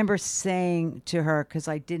I remember saying to her, because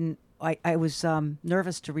I was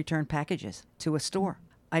nervous to return packages to a store.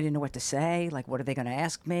 I didn't know what to say. Like, what are they going to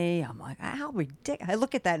ask me? I'm like, how ridiculous. I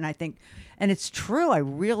look at that and I think, and it's true, I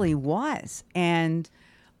really was. And,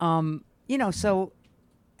 so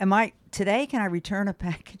today, can I return a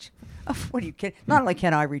package? Oh, what are you kidding? Not only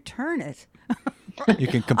can I return it. You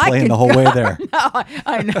can complain the whole way there. No,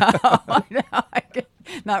 I know.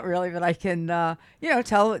 Not really, but I can,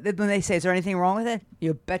 tell when they say, is there anything wrong with it?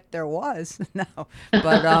 You bet there was. No.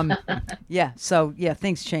 But,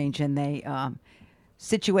 things change, and they...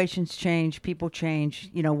 situations change, people change,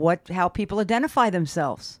 how people identify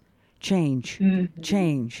themselves change.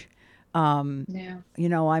 I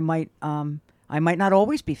might not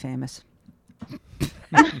always be famous.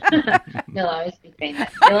 You'll always be famous.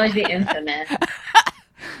 You'll always be infamous.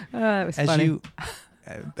 It was funny.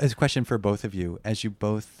 As a question for both of you, as you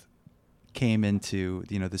both came into,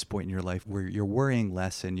 this point in your life where you're worrying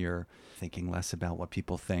less and you're thinking less about what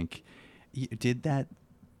people think, did that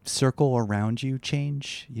circle around you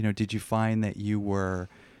change? Did you find that you were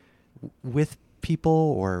with people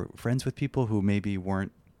or friends with people who maybe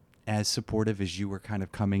weren't as supportive as you were kind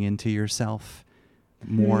of coming into yourself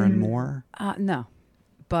more and more? No,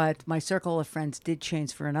 but my circle of friends did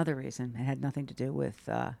change for another reason. It had nothing to do with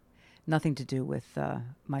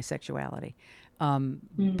my sexuality.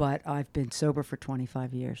 But I've been sober for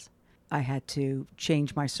 25 years. I had to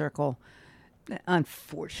change my circle,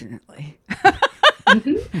 unfortunately.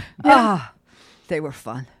 They were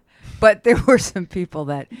fun. But there were some people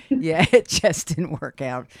that, yeah, it just didn't work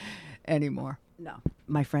out anymore. No,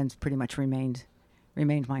 my friends pretty much remained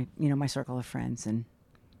my, my circle of friends, and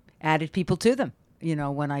added people to them.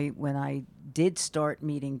 When I did start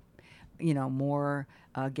meeting, more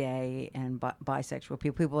gay and bisexual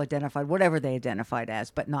people identified whatever they identified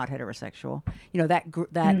as, but not heterosexual.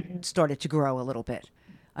 That started to grow a little bit.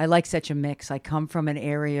 I like such a mix. I come from an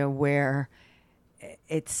area where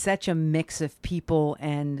it's such a mix of people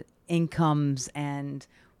and incomes and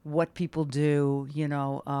what people do,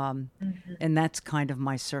 and that's kind of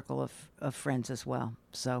my circle of friends as well.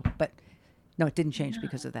 So, but no, it didn't change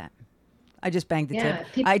because of that. I just banged the table.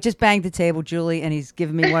 I just banged the table, Julie, and he's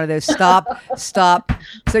giving me one of those stop.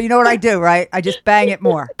 So you know what I do, right? I just bang it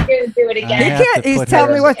more. You're gonna do it again. You can't. He's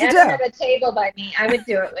telling me what to do. I have a table by me. I would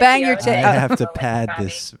do it. Bang your table. I have to pad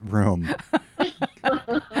this room.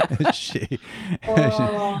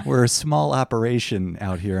 We're a small operation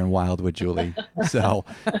out here in Wildwood, Julie. So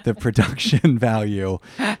the production value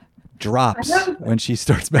drops when she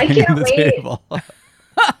starts banging the table.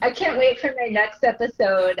 I can't wait for my next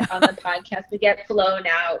episode on the podcast to get flown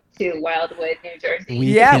out to Wildwood, New Jersey.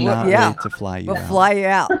 We cannot wait to fly you out. We'll fly you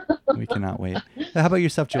out. We cannot wait. How about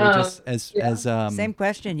yourself, Julie? Just as same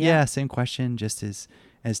question. Yeah, same question. Just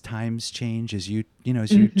as times change, as you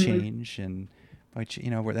change, and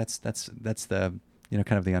where that's the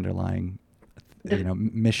kind of the underlying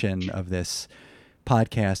mission of this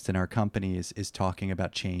podcast and our company is talking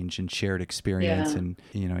about change and shared experience, and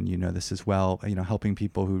this as well, helping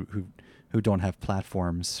people who don't have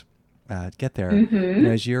platforms get there.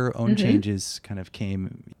 As your own changes kind of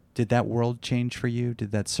came, did that world change for you?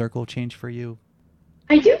 Did that circle change for you?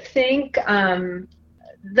 I do think I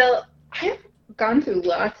have gone through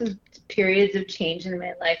lots of periods of change in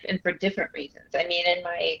my life, and for different reasons. I mean,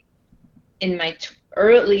 in my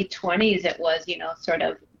early 20s, it was sort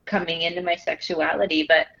of coming into my sexuality,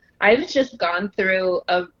 but I've just gone through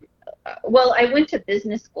I went to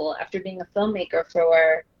business school after being a filmmaker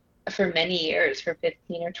for many years, for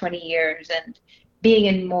 15 or 20 years, and being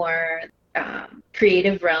in more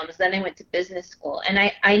creative realms. Then I went to business school, and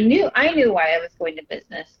I knew why I was going to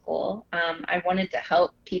business school. I wanted to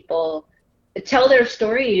help people tell their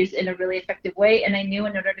stories in a really effective way, and I knew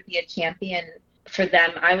in order to be a champion for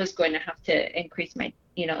them, I was going to have to increase my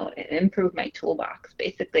improve my toolbox,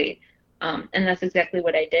 basically. And that's exactly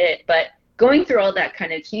what I did. But going through all that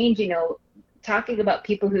kind of change, talking about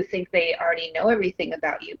people who think they already know everything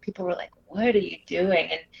about you, people were like, what are you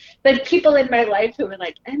doing? And then people in my life who were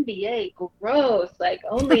like, MBA, gross, like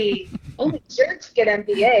only jerks get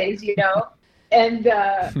MBAs, And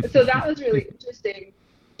so that was really interesting.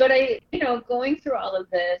 But going through all of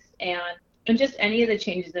this and just any of the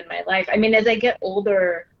changes in my life, I mean, as I get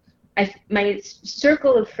older, my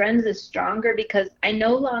circle of friends is stronger because I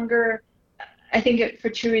no longer, I think for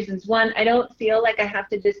two reasons. One, I don't feel like I have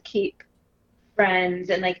to just keep friends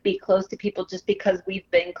and be close to people just because we've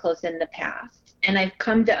been close in the past. And I've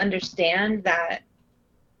come to understand that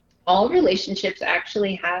all relationships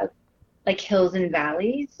actually have hills and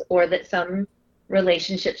valleys, or that some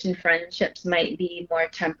relationships and friendships might be more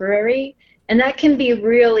temporary. And that can be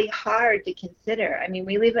really hard to consider. I mean,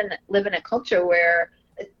 we live in a culture where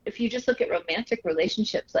if you just look at romantic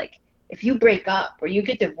relationships, if you break up or you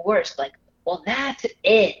get divorced, well, that's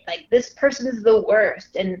it. This person is the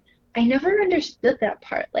worst. And I never understood that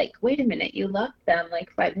part. Wait a minute, you loved them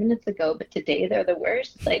 5 minutes ago, but today they're the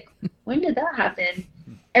worst. When did that happen?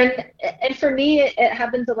 And for me, it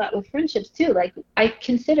happens a lot with friendships too. I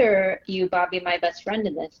consider you, Bobbie, my best friend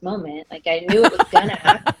in this moment. I knew it was gonna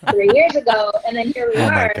happen 3 years ago, and then here we are.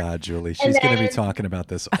 Oh my God, Julie, she's gonna be talking about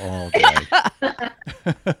this all day.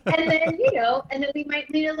 And then and then we might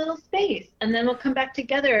need a little space, and then we'll come back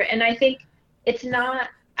together. And I think it's not.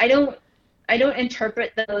 I don't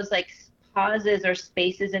interpret those pauses or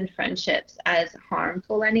spaces in friendships as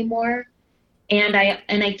harmful anymore. And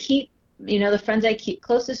I keep. The friends I keep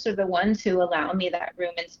closest are the ones who allow me that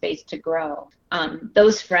room and space to grow.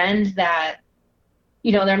 Those friends that,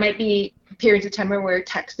 there might be periods of time where we're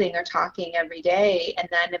texting or talking every day, and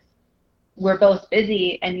then if we're both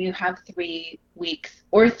busy and you have 3 weeks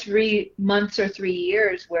or 3 months or 3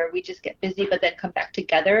 years where we just get busy but then come back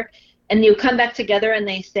together, and you come back together and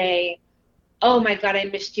they say, oh my God, I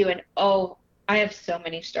missed you, and oh, I have so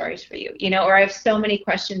many stories for you, or I have so many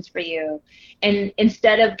questions for you. And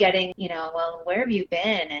instead of getting, well, where have you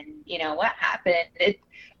been? And, what happened?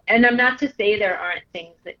 And I'm not to say there aren't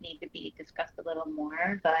things that need to be discussed a little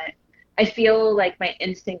more, but I feel like my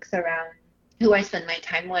instincts around who I spend my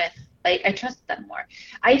time with, I trust them more.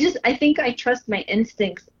 I think I trust my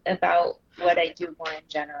instincts about what I do more in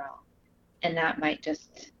general. And that might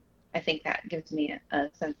just I think that gives me a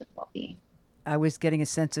sense of well-being. I was getting a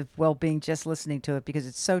sense of well-being just listening to it because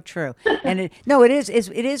it's so true. And it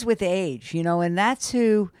is with age, and that's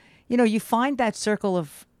who, you find that circle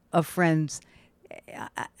of friends.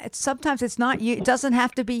 Sometimes it's not you. It doesn't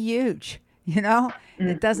have to be huge,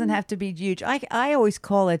 It doesn't have to be huge. I always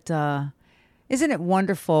call it, isn't it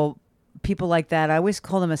wonderful, people like that? I always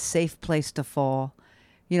call them a safe place to fall.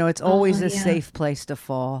 It's always a safe place to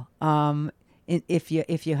fall if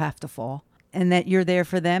you have to fall. And that you're there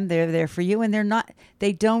for them, they're there for you, and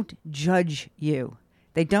they don't judge you.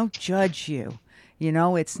 They don't judge you.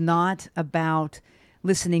 It's not about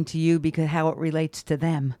listening to you because how it relates to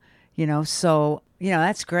them, So,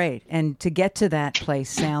 that's great. And to get to that place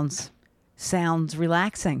sounds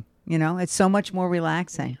relaxing, It's so much more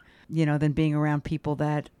relaxing, than being around people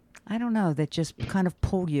that, I don't know, that just kind of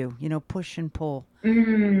pull you, push and pull.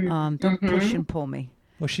 Don't push and pull me.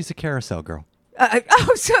 Well, she's a carousel girl.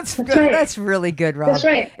 That's good. Right. That's really good, Rob. That's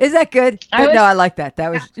right. Is that good? No, I like that. That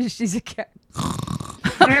was she's a cat.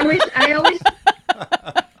 I always.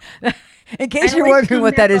 In case you're wondering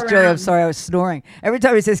what that is, Julie, I'm sorry, I was snoring. Every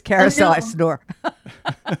time he says carousel, I snore.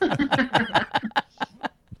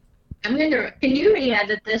 Can you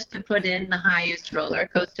re-edit this to put in the highest roller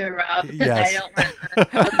coaster, Rob? Yes. I don't want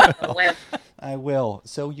to whip. I will.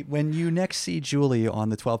 So when you next see Julie on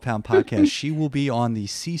the 12 Pound Podcast, she will be on the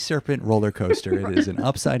Sea Serpent roller coaster. It is an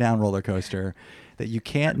upside-down roller coaster that you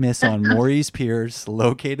can't miss on Maurice Piers,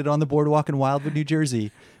 located on the boardwalk in Wildwood, New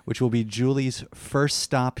Jersey, which will be Julie's first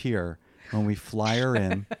stop here when we fly her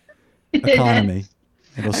in. Economy.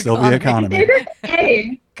 It'll still be economy.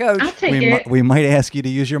 Hey, Coach. I'll take it. We might ask you to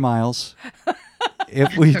use your miles.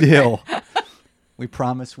 If we do, we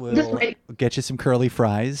promise we'll get you some curly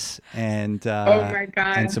fries and oh my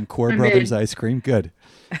God. and some Core Brothers ice cream. Good.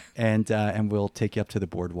 And we'll take you up to the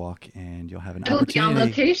boardwalk and you'll have an opportunity. It'll be on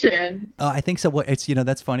location. I think so. Well, it's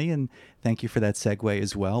that's funny, and thank you for that segue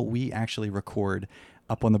as well. We actually record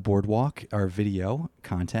up on the boardwalk our video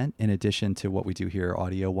content in addition to what we do here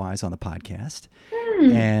audio wise on the podcast.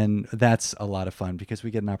 And that's a lot of fun because we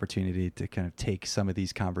get an opportunity to kind of take some of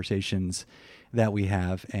these conversations that we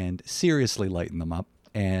have and seriously lighten them up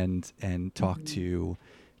and talk to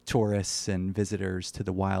tourists and visitors to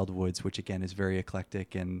the Wildwoods, which again is very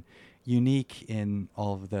eclectic and unique in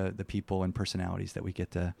all of the people and personalities that we get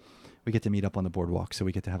to meet up on the boardwalk. So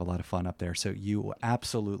we get to have a lot of fun up there. So you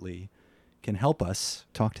absolutely can help us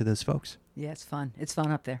talk to those folks. Yeah, it's fun. It's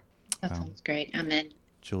fun up there. That sounds great. I'm in.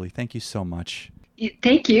 Julie, thank you so much.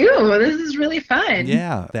 Thank you. This is really fun.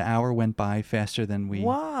 Yeah, the hour went by faster than we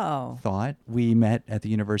Wow. thought. We met at the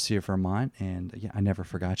University of Vermont, and I never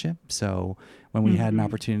forgot you. So when we had an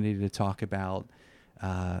opportunity to talk about,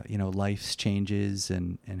 life's changes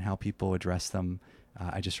and how people address them,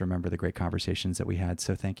 I just remember the great conversations that we had.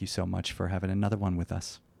 So thank you so much for having another one with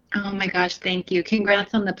us. Oh my gosh, thank you.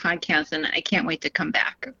 Congrats on the podcast, and I can't wait to come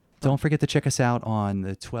back. Don't forget to check us out on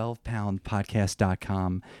the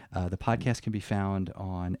 12poundpodcast.com. The podcast can be found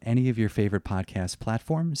on any of your favorite podcast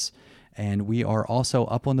platforms. And we are also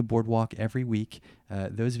up on the boardwalk every week.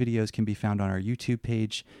 Those videos can be found on our YouTube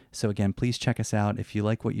page. So again, please check us out. If you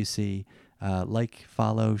like what you see,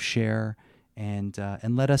 follow, share, and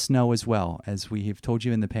let us know as well. As we have told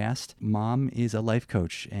you in the past, Mom is a life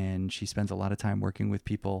coach, and she spends a lot of time working with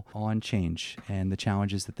people on change and the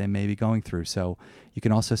challenges that they may be going through. So you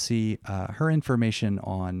can also see her information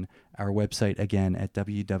on our website, again, at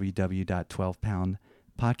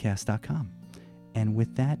www.12poundpodcast.com. And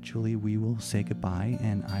with that, Julie, we will say goodbye,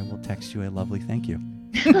 and I will text you a lovely thank you.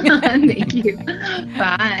 Thank you.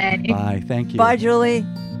 Bye. Bye. Thank you. Bye, Julie.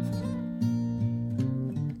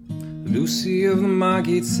 Lucy of the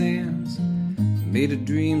Margate Sands, made of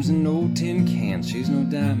dreams and old tin cans. She's no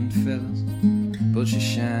diamond, fellas, but she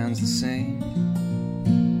shines the same.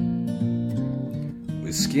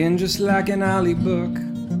 With skin just like an alley buck,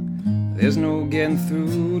 there's no getting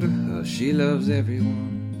through to her. She loves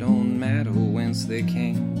everyone, don't matter whence they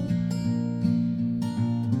came.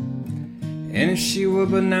 And if she were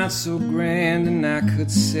but not so grand, and I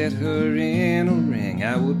could set her in a ring,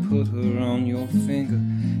 I would put her on your finger.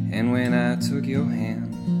 And when I took your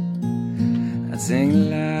hand, I'd sing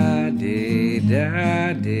la-di-da-di-da.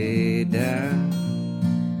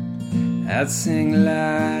 I'd sing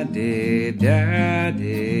la-di-da-di-da.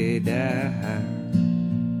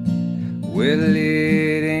 Well,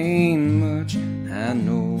 it ain't much, I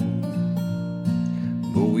know,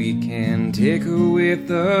 but we can take her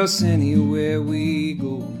with us anywhere we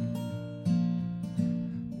go.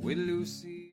 With Lucy.